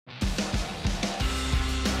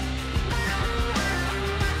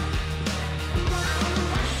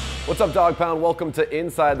What's up, Dog Pound? Welcome to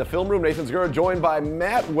Inside the Film Room. Nathan Zegura joined by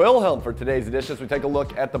Matt Wilhelm for today's edition. So we take a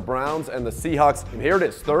look at the Browns and the Seahawks. And here it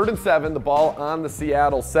is, 3rd and 7, the ball on the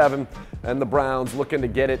Seattle 7, and the Browns looking to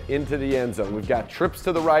get it into the end zone. We've got trips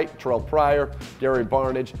to the right, Terrell Pryor, Gary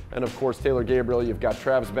Barnidge, and of course Taylor Gabriel. You've got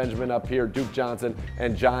Travis Benjamin up here, Duke Johnson,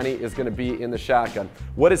 and Johnny is going to be in the shotgun.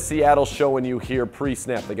 What is Seattle showing you here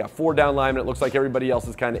pre-snap? They got 4 down linemen. It looks like everybody else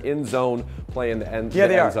is kind of in zone playing the end, yeah,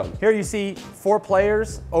 they end are. zone. Here you see 4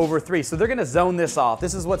 players over 3. So they're going to zone this off.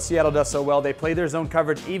 This is what Seattle does so well. They play their zone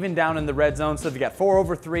coverage even down in the red zone. So they've got 4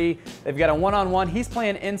 over 3. They've got a one-on-one. He's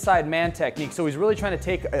playing inside man technique. So he's really trying to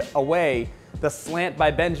take away the slant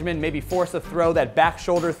by Benjamin, maybe force a throw, that back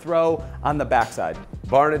shoulder throw on the backside.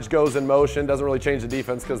 Barnidge goes in motion, doesn't really change the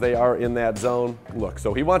defense because they are in that zone. Look,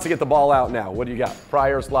 so he wants to get the ball out now. What do you got?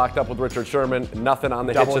 Pryor's locked up with Richard Sherman, nothing on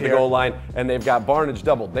the hitch at the goal line, and they've got Barnidge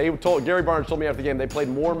doubled. Gary Barnidge told me after the game they played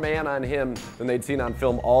more man on him than they'd seen on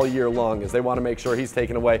film all year long, as they want to make sure he's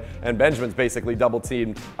taken away, and Benjamin's basically double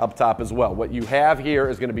teamed up top as well. What you have here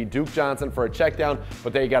is going to be Duke Johnson for a check down,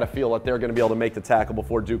 but they got to feel that they're going to be able to make the tackle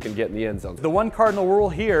before Duke can get in the end zone. The one cardinal rule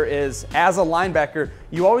here is, as a linebacker,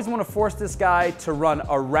 you always want to force this guy to run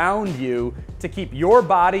around you to keep your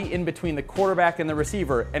body in between the quarterback and the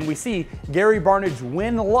receiver. And we see Gary Barnidge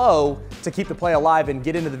win low to keep the play alive and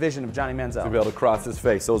get into the vision of Johnny Manziel. To be able to cross his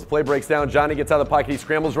face. So as the play breaks down, Johnny gets out of the pocket, he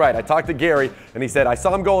scrambles right. I talked to Gary, and he said, I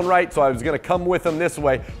saw him going right, so I was going to come with him this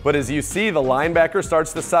way. But as you see, the linebacker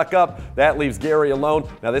starts to suck up. That leaves Gary alone.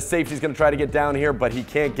 Now this safety's going to try to get down here, but he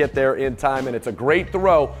can't get there in time, and it's a great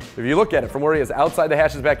throw. If you look at it from where he is, outside the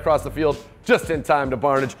hashes, back across the field, just in time to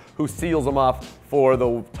Barnidge, who seals him off for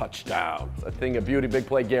the touchdown. It's a thing of beauty. Big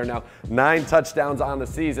play Gary now. 9 touchdowns on the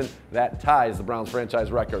season. That ties the Browns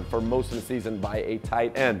franchise record for most of the season by a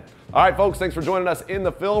tight end. All right, folks, thanks for joining us in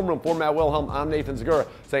the film room. For Matt Wilhelm, I'm Nathan Zegura,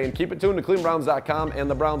 saying keep it tuned to ClevelandBrowns.com and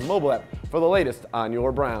the Browns mobile app for the latest on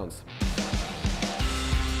your Browns.